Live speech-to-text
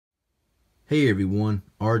Hey everyone,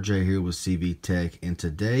 RJ here with CV Tech, and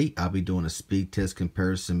today I'll be doing a speed test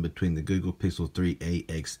comparison between the Google Pixel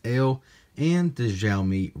 3a XL and the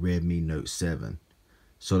Xiaomi Redmi Note 7.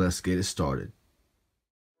 So let's get it started.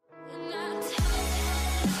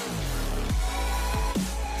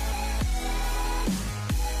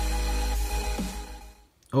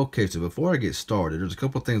 Okay, so before I get started, there's a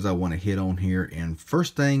couple of things I want to hit on here, and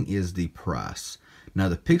first thing is the price. Now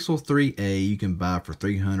the Pixel 3a you can buy for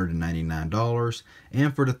 $399,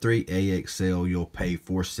 and for the 3a XL you'll pay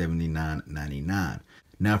 $479.99.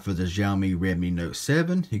 Now for the Xiaomi Redmi Note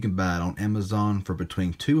 7, you can buy it on Amazon for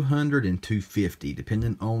between $200 and $250,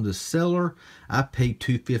 depending on the seller. I paid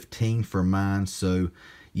 $215 for mine, so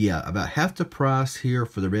yeah, about half the price here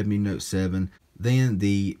for the Redmi Note 7 than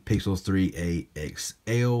the Pixel 3a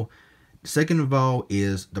XL. Second of all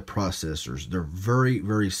is the processors. They're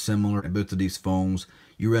very similar in both of these phones.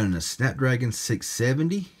 You're running a Snapdragon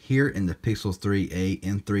 670 here in the Pixel 3a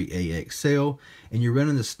and 3a XL, and you're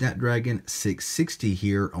running the Snapdragon 660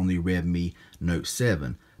 here on the Redmi Note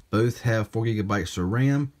 7. Both have 4 GB of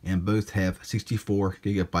RAM and both have 64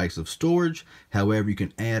 GB of storage. However, you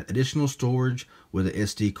can add additional storage with an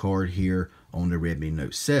SD card here on the Redmi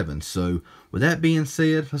Note 7. So with that being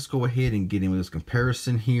said, let's go ahead and get in with this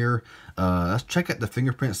comparison here. Let's check out the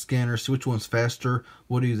fingerprint scanner, see which one's faster.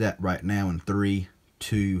 We'll do that right now in 3,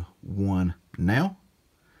 2, 1, now.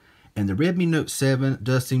 And the Redmi Note 7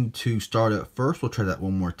 does seem to start up first. We'll try that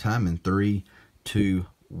one more time in 3, 2,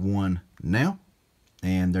 1, now.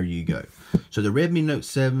 And there you go. So the Redmi Note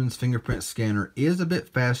 7's fingerprint scanner is a bit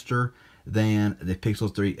faster than the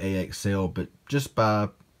Pixel 3a XL, but just by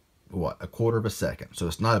what, a quarter of a second. So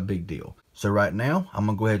it's not a big deal. So right now I'm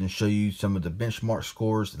gonna go ahead and show you some of the benchmark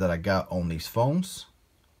scores that I got on these phones.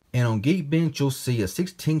 And on Geekbench, you'll see a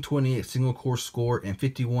 1628 single core score and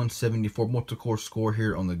 5174 multi-core score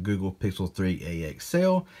here on the Google Pixel 3a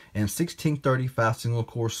XL, and 1635 single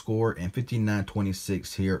core score and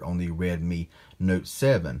 5926 here on the Redmi Note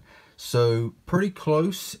 7. So pretty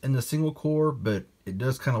close in the single core, but it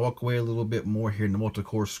does kind of walk away a little bit more here in the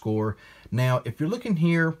multi-core score. Now, if you're looking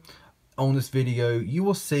here on this video, you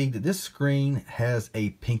will see that this screen has a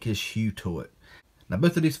pinkish hue to it. Now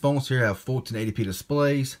both of these phones here have full 1080p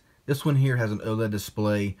displays. This one here has an OLED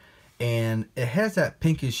display, and it has that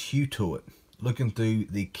pinkish hue to it looking through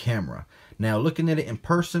the camera. Now looking at it in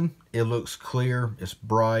person, it looks clear, it's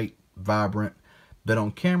bright, vibrant, but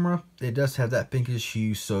on camera it does have that pinkish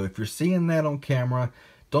hue. So if you're seeing that on camera,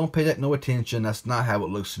 don't pay that no attention. That's not how it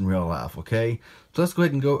looks in real life, okay? So let's go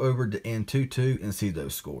ahead and go over to Antutu and see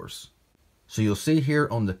those scores. So you'll see here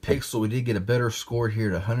on the Pixel, we did get a better score here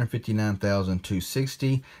at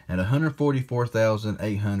 159,260 and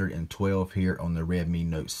 144,812 here on the Redmi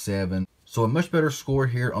Note 7. So a much better score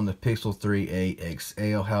here on the Pixel 3a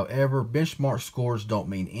XL. However, benchmark scores don't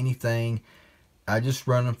mean anything. I just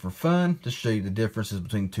run them for fun to show you the differences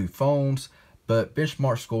between two phones, but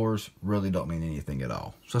benchmark scores really don't mean anything at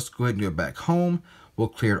all. So let's go ahead and go back home. We'll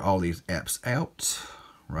clear all these apps out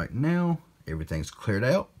right now. Everything's cleared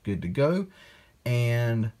out, good to go.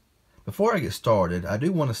 And before I get started, I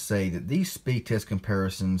do want to say that these speed test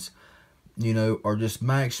comparisons, you know, are just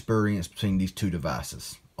my experience between these two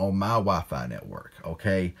devices on my Wi-Fi network,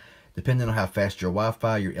 okay? Depending on how fast your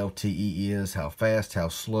Wi-Fi, your LTE is, how fast, how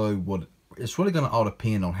slow, what it's really going to all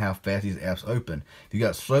depend on how fast these apps open. If you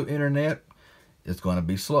got slow internet, it's going to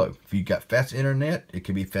be slow. If you got fast internet, it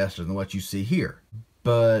could be faster than what you see here.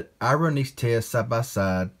 But I run these tests side by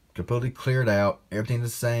side, completely cleared out, everything the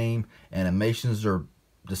same, animations are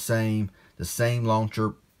the same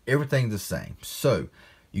launcher, everything the same. So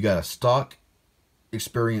you got a stock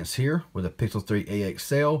experience here with a Pixel 3a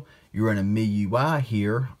XL. You're in a MIUI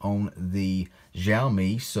here on the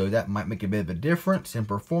Xiaomi, so that might make a bit of a difference in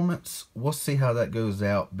performance. We'll see how that goes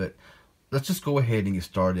out, but let's just go ahead and get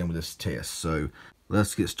started in with this test. So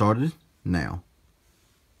let's get started now.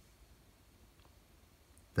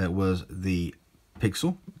 That was the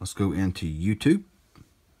Pixel. Let's go into YouTube.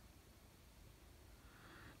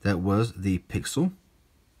 That was the Pixel.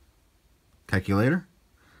 Calculator.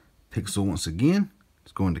 Pixel once again.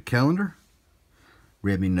 Let's go into calendar.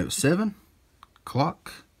 Redmi Note 7.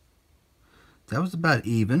 Clock. That was about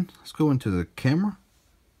even. Let's go into the camera.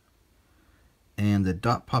 And the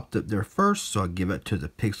dot popped up there first, so I'll give it to the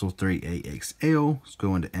Pixel 3a XL. Let's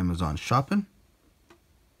go into Amazon Shopping.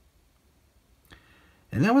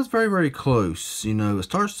 And that was very close. You know, it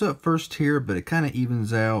starts up first here, but it kind of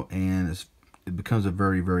evens out, and it becomes a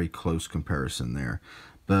very close comparison there.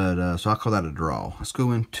 But so I'll call that a draw. Let's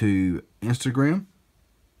go into Instagram.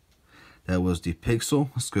 That was the Pixel.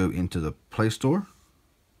 Let's go into the Play Store.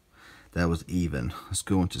 That was even. Let's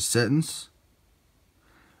go into settings.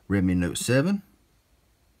 Redmi Note 7,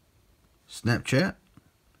 Snapchat,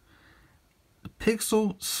 the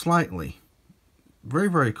Pixel slightly, very,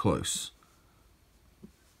 very close,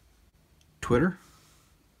 Twitter,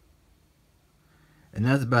 and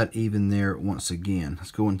that's about even there once again.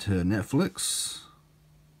 Let's go into Netflix.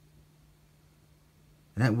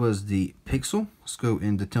 And that was the Pixel. Let's go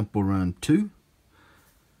into Temple Run 2.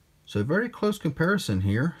 So very close comparison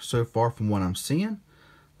here so far from what I'm seeing.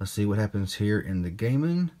 Let's see what happens here in the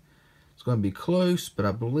gaming. It's going to be close, but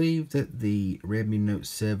I believe that the Redmi Note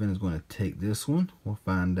 7 is going to take this one. We'll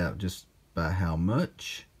find out just by how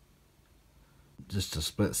much. Just a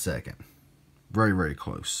split second. Very, very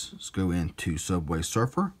close. Let's go into Subway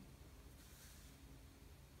Surfer.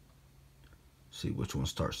 See which one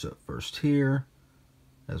starts up first here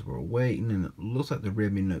as we're waiting. And it looks like the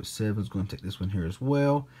Redmi Note 7 is going to take this one here as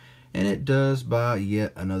well. And it does by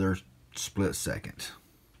yet another split second.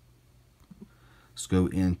 Let's go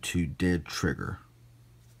into Dead Trigger.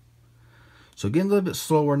 So getting a little bit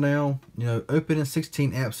slower now. You know, opening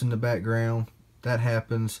 16 apps in the background. That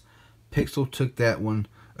happens. Pixel took that one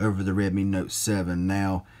over the Redmi Note 7.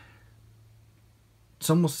 Now,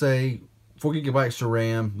 some will say 4 gigabytes of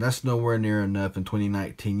RAM, that's nowhere near enough in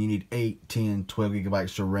 2019. You need 8, 10, 12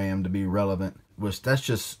 gigabytes of RAM to be relevant, which that's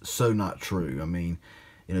just so not true. I mean,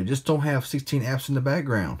 you know, just don't have 16 apps in the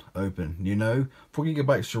background open, you know. 4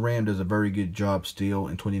 gigabytes of RAM does a very good job still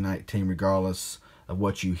in 2019, regardless of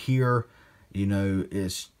what you hear. You know,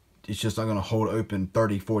 it's just not going to hold open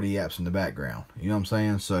 30, 40 apps in the background. You know what I'm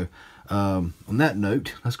saying? So, on that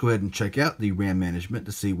note, let's go ahead and check out the RAM management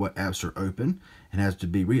to see what apps are open and has to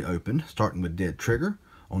be reopened, starting with Dead Trigger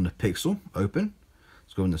on the Pixel, open.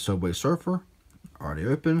 Let's go into Subway Surfer, already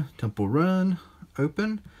open. Temple Run,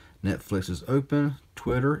 open. Netflix is open.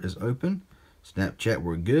 Twitter is open. Snapchat,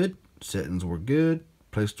 we're good. Settings, we're good.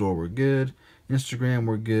 Play Store, we're good. Instagram,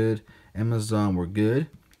 we're good. Amazon, we're good.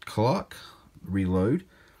 Clock, reload.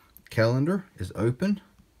 Calendar is open.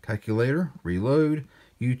 Calculator, reload.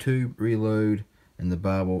 YouTube, reload. And the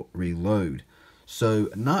Bible, reload. So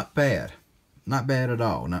not bad. Not bad at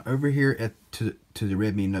all. Now over here to the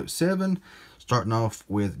Redmi Note 7, starting off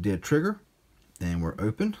with Dead Trigger. And we're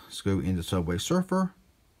open. Let's go into Subway Surfer.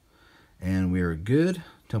 And we are good.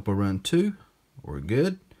 Temple Run 2, we're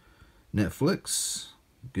good. Netflix,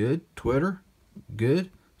 good. Twitter,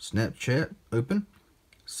 good. Snapchat, open.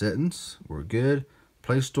 Settings, we're good.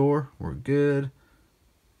 Play Store, we're good.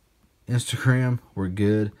 Instagram, we're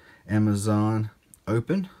good. Amazon,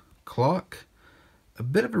 open. Clock, a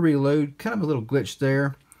bit of a reload, kind of a little glitch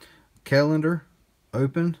there. Calendar,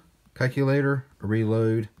 open. Calculator,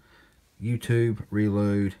 reload. YouTube,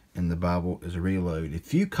 reload. And the Bible is a reload.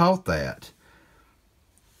 If you caught that,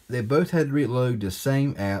 they both had to reload the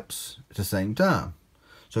same apps at the same time.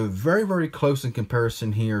 So very, very close in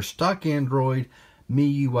comparison here. Stock Android,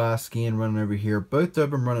 MIUI skin running over here. Both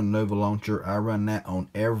of them running Nova Launcher. I run that on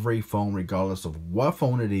every phone regardless of what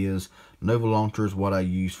phone it is. Nova Launcher is what I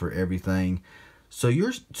use for everything. So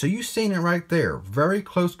you've seen it right there. Very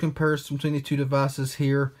close comparison between the two devices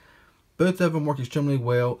here. Both of them work extremely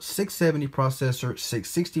well. 670 processor,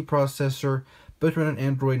 660 processor. Both running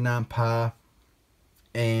Android 9 Pie.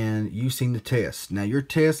 And you've seen the test. Now your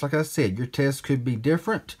test, like I said, your test could be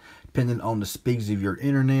different depending on the speeds of your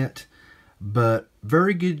internet. But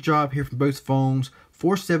very good job here from both phones.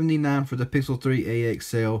 $479 for the Pixel 3a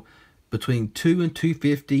XL. Between $2 and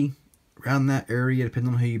 $250 around that area,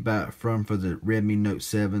 depending on who you buy it from, for the Redmi Note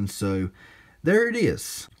 7. So there it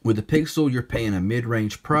is. With the Pixel, you're paying a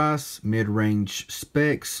mid-range price, mid-range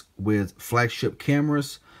specs with flagship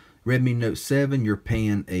cameras. Redmi Note 7, you're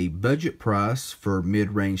paying a budget price for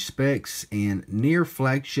mid-range specs and near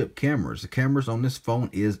flagship cameras. The cameras on this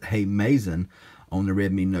phone is amazing on the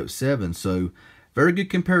Redmi Note 7. So very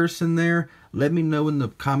good comparison there. Let me know in the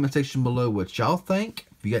comment section below what y'all think.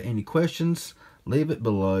 If you got any questions, leave it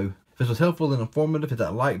below. If this was helpful and informative, hit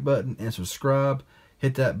that like button and subscribe.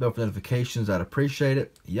 Hit that bell for notifications. I'd appreciate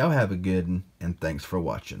it. Y'all have a good one, and thanks for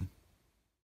watching.